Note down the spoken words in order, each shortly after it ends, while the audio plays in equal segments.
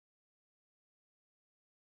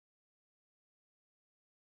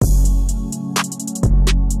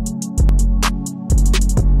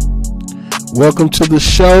Welcome to the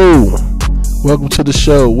show. Welcome to the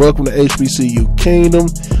show. Welcome to HBCU Kingdom.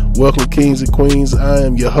 Welcome, kings and queens. I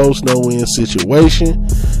am your host, No Win Situation.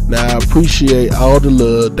 Now, I appreciate all the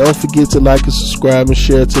love. Don't forget to like and subscribe and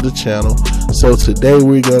share to the channel. So today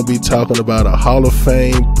we're going to be talking about a Hall of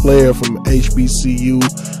Fame player from HBCU,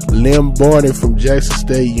 Barney from Jackson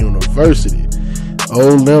State University.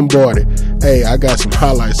 Old Barney. Hey, I got some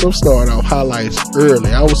highlights. I'm starting off highlights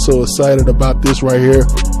early. I was so excited about this right here.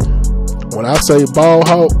 When I say ball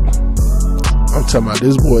hawk, I'm talking about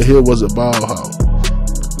this boy here was a ball hawk.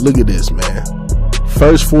 Look at this, man.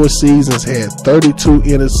 First 4 seasons had 32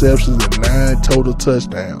 interceptions and 9 total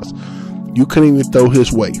touchdowns. You couldn't even throw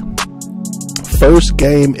his way. First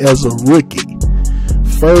game as a rookie.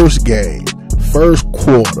 First game. First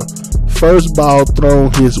quarter. First ball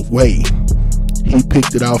thrown his way. He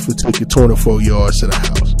picked it off and took it 24 yards to the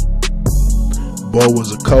house. Boy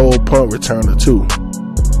was a cold punt returner too.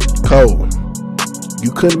 Cold.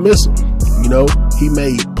 You couldn't miss him. You know, he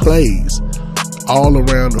made plays all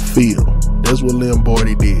around the field. That's what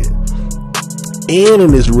Barney did. And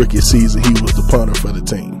in his rookie season, he was the punter for the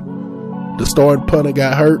team. The starting punter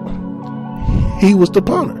got hurt. He was the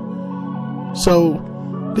punter. So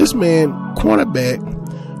this man, cornerback,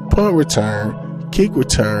 punt return, kick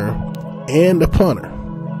return, and the punter.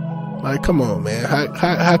 Like, come on, man.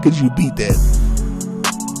 How could you beat that?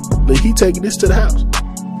 But he taking this to the house.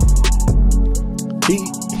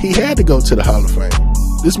 He had to go to the Hall of Fame.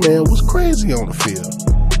 This man was crazy on the field.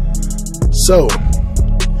 So,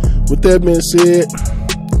 with that being said,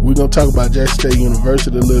 we're going to talk about Jackson State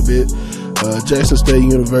University a little bit. Jackson State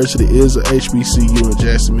University is a HBCU in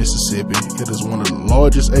Jackson, Mississippi. It is one of the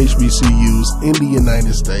largest HBCUs in the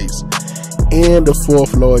United States and the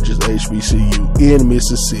 4th largest HBCU in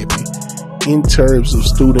Mississippi in terms of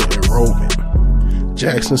student enrollment.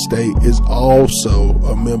 Jackson State is also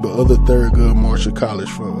a member of the Thurgood Marshall College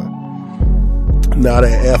Fund. Now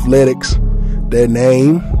their athletics, their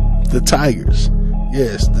name, the Tigers.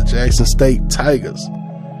 Yes, the Jackson State Tigers.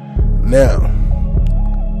 Now,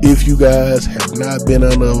 if you guys have not been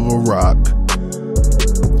under a rock,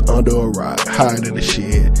 hiding in the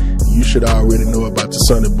shed, you should already know about the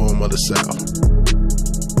Sonny Boom of the South.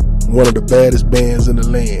 One of the baddest bands in the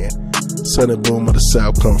land, Sonny Boom of the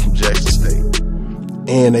South, come from Jackson State.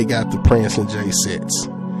 And they got the Prince and J sets.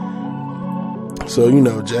 So, you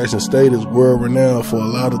know, Jackson State is world renowned for a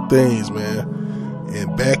lot of things, man.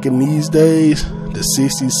 And back in these days, the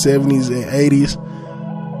 60s, 70s, and 80s,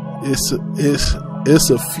 it's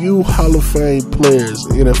a few Hall of Fame players,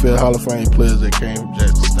 NFL Hall of Fame players that came from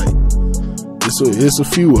Jackson State. It's a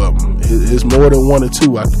few of them. It's more than 1 or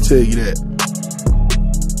 2, I can tell you that.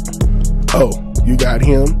 Oh, you got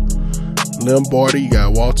him, Barney, you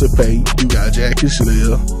got Walter Payton, you got Jackie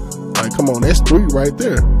Schlill. Like, come on, that's 3 right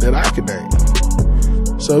there that I can name.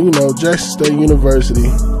 So, you know, Jackson State University,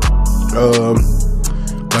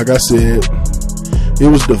 like I said, it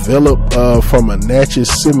was developed from a Natchez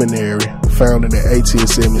seminary founded in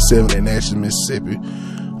 1877 in Natchez, Mississippi.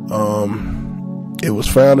 It was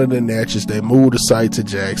founded in Natchez. They moved the site to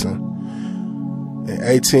Jackson. In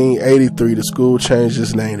 1883, the school changed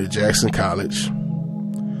its name to Jackson College.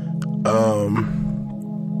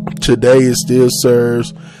 Today it still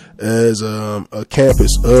serves as a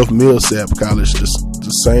campus of Millsap College, the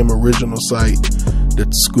same original site that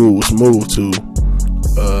the school was moved to.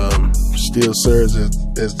 Still serves as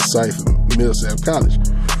the site for Millsap College.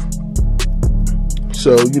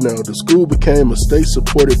 So, you know, the school became a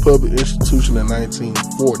state-supported public institution in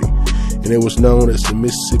 1940, and it was known as the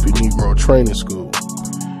Mississippi Negro Training School.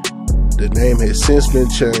 The name has since been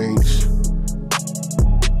changed.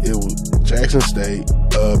 It was Jackson State.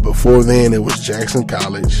 Before then, it was Jackson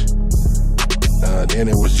College. Then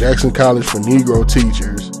it was Jackson College for Negro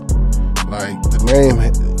Teachers. Like, the name,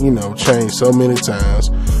 you know, changed so many times.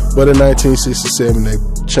 But in 1967, they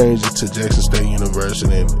changed it to Jackson State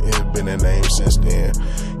University, and it's been their name since then.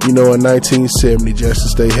 You know, in 1970, Jackson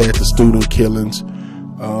State had the student killings.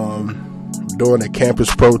 During a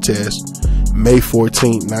campus protest, May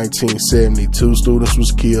 14, 1970, 2 students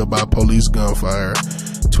was killed by police gunfire.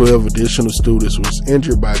 12 additional students was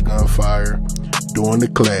injured by gunfire during the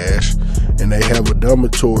clash, and they have a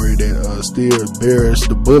dormitory that still bears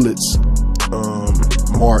the bullets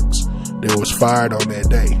marks that was fired on that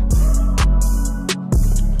day.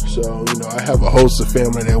 So, you know, I have a host of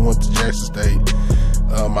family that went to Jackson State.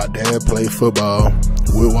 My dad played football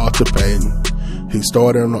with Walter Payton. He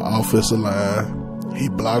started on the offensive line. He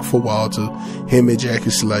blocked for Walter, him and Jackie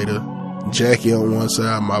Slater. Jackie on one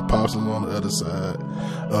side, my pops was on the other side.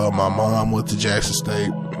 My mom went to Jackson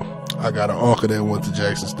State. I got an uncle that went to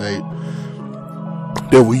Jackson State.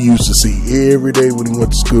 that we used to see every day when he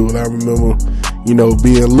went to school. I remember,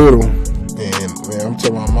 being little, and man, I'm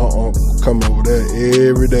talking about my uncle coming over there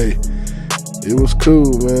every day. It was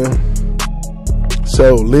cool, man.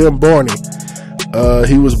 So Lynn Barney,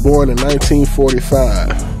 he was born in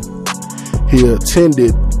 1945. He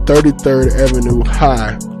attended 33rd Avenue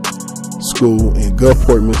High School in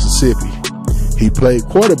Gulfport, Mississippi. He played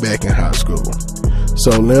quarterback in high school.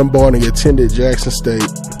 So Lynn Barney attended Jackson State.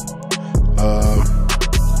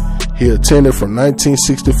 He attended from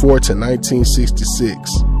 1964 to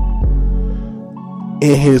 1966.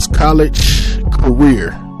 In his college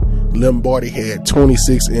career, Lynn Barney had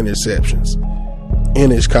 26 interceptions in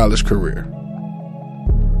his college career.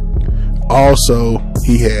 Also,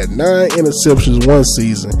 he had 9 interceptions one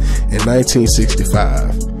season in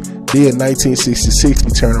 1965. Then in 1966, he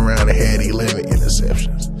turned around and had 11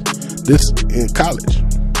 interceptions. This in college.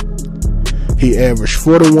 He averaged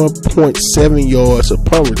 41.7 yards a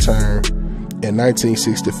punt return in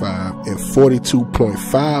 1965 and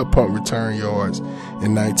 42.5 punt return yards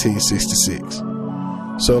in 1966.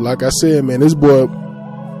 So like I said, man, this man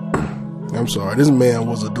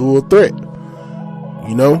was a dual threat.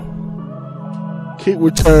 Kick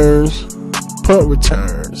returns, punt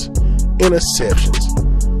returns, interceptions.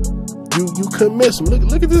 You couldn't miss him.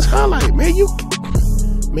 Look at this highlight, man. You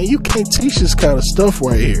can't teach this kind of stuff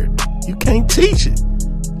right here. You can't teach it.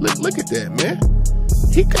 Look at that, man.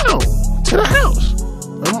 He gone to the house.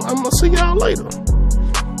 I'm gonna see y'all later.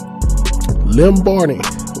 Lynn Barney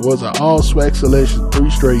was an All-SWAC selection 3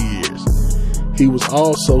 straight years. He was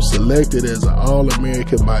also selected as an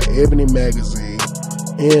All-American by Ebony Magazine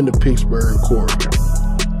and the Pittsburgh Courier.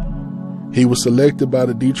 He was selected by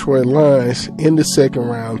the Detroit Lions in the second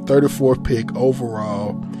round, 34th pick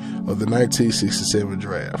overall of the 1967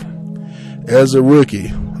 draft. As a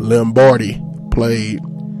rookie, Lynn Barney played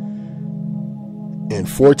in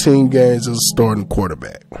 14 games as a starting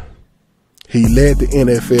quarterback. He led the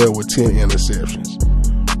NFL with 10 interceptions.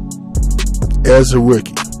 As a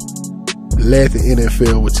rookie, led the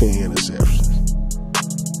NFL with 10 interceptions.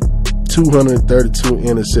 232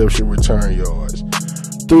 interception return yards.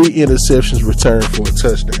 3 interceptions returned for a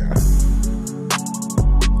touchdown.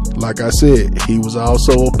 Like I said, he was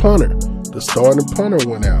also a punter. The starting punter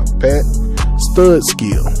went out. Pat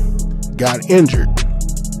Studskill got injured.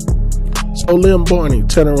 So Lynn Barney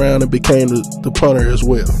turned around and became the punter as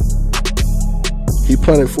well. He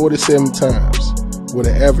punted 47 times with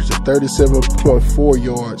an average of 37.4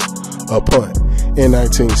 yards a punt in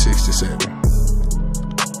 1967.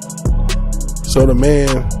 So the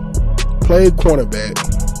man played cornerback,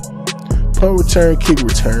 punt return, kick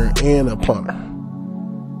return, and a punter.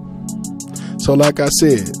 So like I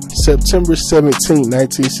said, September 17,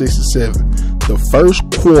 1967, the first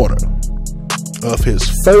quarter of his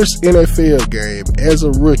first NFL game as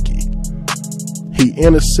a rookie, he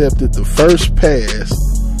intercepted the first pass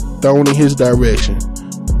thrown in his direction.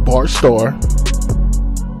 Bart Starr,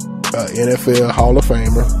 NFL Hall of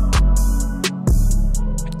Famer,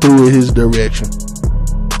 threw in his direction.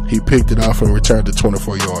 He picked it off and returned it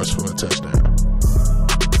 24 yards for a touchdown.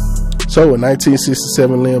 So in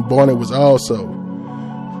 1967, Lynn Barney was also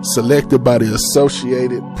selected by the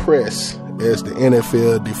Associated Press as the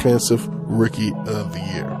NFL Defensive Rookie of the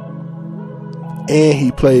Year. And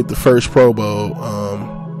he played the first Pro Bowl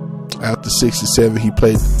after 67. He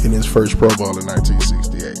played in his first Pro Bowl in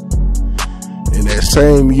 1968. In that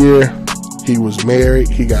same year, he was married.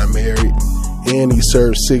 He got married, and he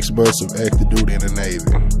served 6 months of active duty in the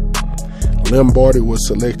Navy. Lynn Barney was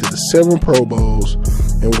selected to 7 Pro Bowls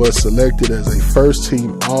and was selected as a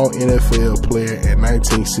first-team All-NFL player in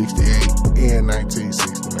 1968 and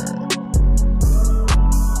 1969.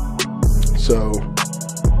 So,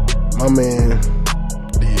 my man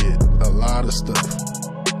did a lot of stuff.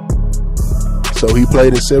 So, he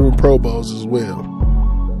played in 7 Pro Bowls as well.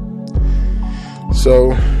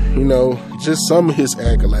 So, just some of his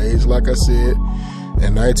accolades. Like I said,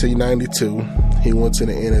 in 1992, he went to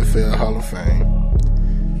the NFL Hall of Fame.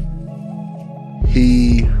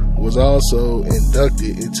 He was also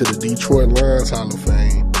inducted into the Detroit Lions Hall of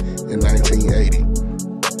Fame in 1980.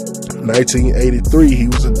 1983, he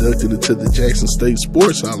was inducted into the Jackson State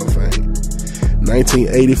Sports Hall of Fame.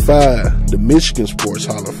 1985, the Michigan Sports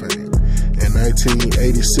Hall of Fame. And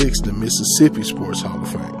 1986, the Mississippi Sports Hall of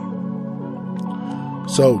Fame.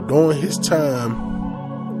 So during his time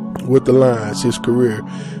with the Lions, his career,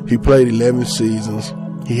 he played 11 seasons.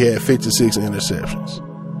 He had 56 interceptions.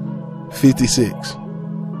 56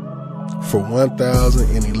 for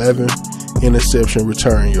 1,011 interception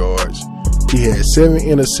return yards. He had 7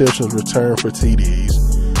 interceptions returned for TDs.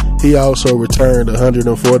 He also returned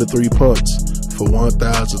 143 punts for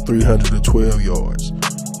 1,312 yards.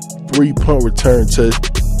 3 punt returns for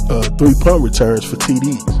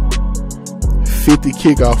TDs. 50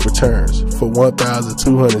 kickoff returns for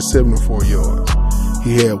 1,274 yards.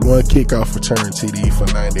 He had 1 kickoff return TD for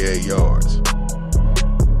 98 yards.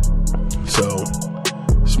 So,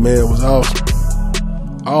 this man was awesome.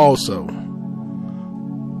 Also,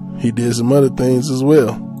 he did some other things as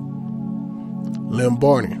well.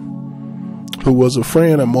 Barney, who was a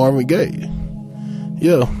friend of Marvin Gaye.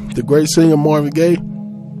 Yeah, the great singer Marvin Gaye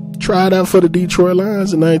tried out for the Detroit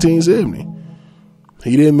Lions in 1970.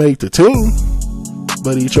 He didn't make the team,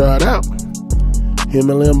 but he tried out. Him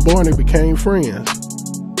and Barney became friends.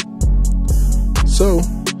 So,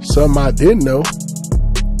 something I didn't know,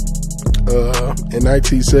 in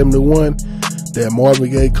 1971, that Marvin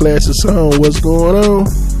Gaye classic song, What's Going On?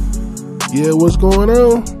 Yeah, What's Going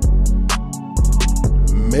On?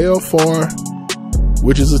 Mel Farr,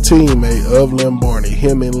 which is a teammate of Barney,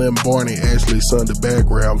 him and Barney actually sung the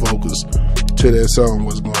background vocals to that song,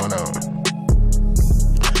 What's Going On.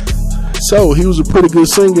 So, he was a pretty good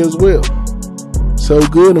singer as well. So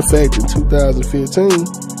good, in fact, in 2015,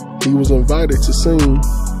 he was invited to sing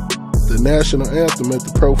the national anthem at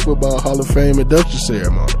the Pro Football Hall of Fame induction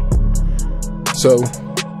ceremony. So,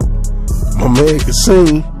 my man could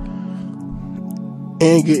sing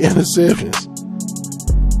and get interceptions.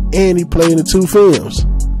 And he played in 2 films.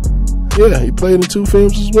 Yeah, he played in 2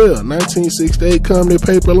 films as well. 1968, Comedy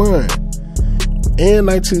Paper Line. And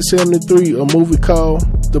 1973, a movie called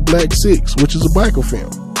The Black Six, which is a biker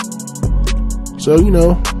film. So, you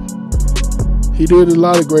know, he did a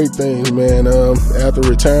lot of great things, man. After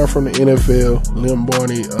retiring from the NFL,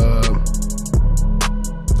 Barney,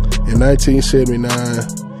 in 1979,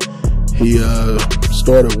 he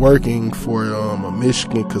started working for a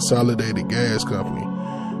Michigan Consolidated Gas Company,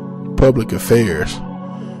 Public Affairs.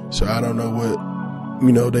 So I don't know what,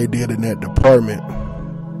 you know, they did in that department,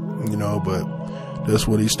 you know, but that's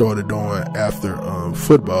what he started doing after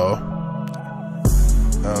football.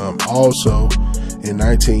 Also, in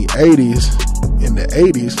the 80s,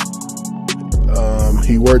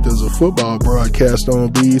 he worked as a football broadcaster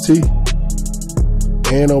on BET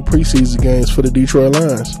and on preseason games for the Detroit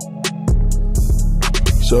Lions.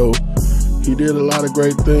 So he did a lot of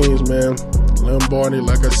great things, man. Barney,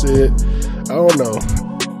 like I said, I don't know,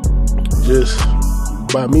 just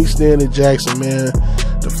by me staying in Jackson, man,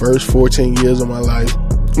 the first 14 years of my life,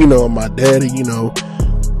 you know, my daddy, you know,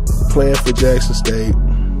 playing for Jackson State.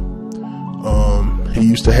 He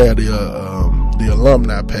used to have the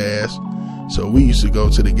alumni pass, so we used to go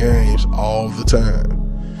to the games all the time.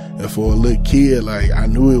 And for a little kid, like, I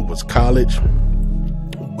knew it was college,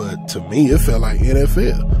 but to me it felt like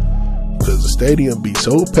NFL, because the stadium be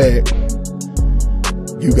so packed.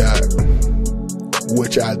 You got,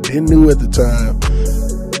 which I didn't know at the time.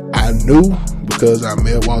 I knew because I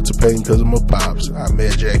met Walter Payton because of my pops. I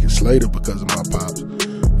met Jackie Slater because of my pops.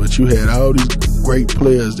 But you had all these great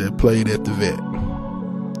players that played at the Vet.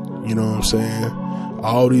 You know what I'm saying?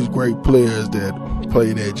 All these great players that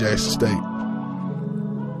played at Jackson State.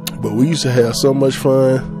 But we used to have so much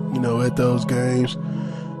fun, you know, at those games.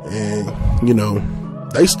 And, you know,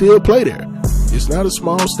 they still play there. It's not a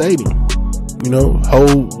small stadium. You know,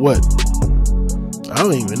 hold what? I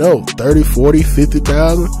don't even know, 30, 40,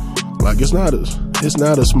 50,000. Like, it's not a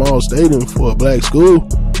small stadium for a black school.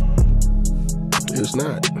 It's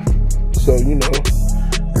not. So, you know,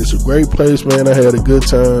 it's a great place, man. I had a good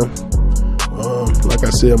time. Like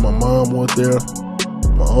I said, my mom went there,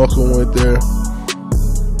 my uncle went there.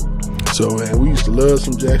 So, man, we used to love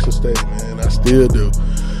some Jackson State, man. I still do.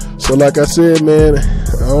 So, like I said, man,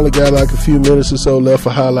 I only got like a few minutes or so left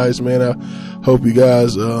for highlights, man. I hope you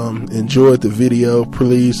guys enjoyed the video.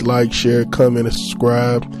 Please like, share, comment, and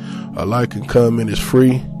subscribe. A like and comment is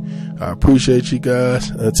free. I appreciate you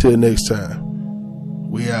guys. Until next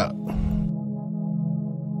time, we out.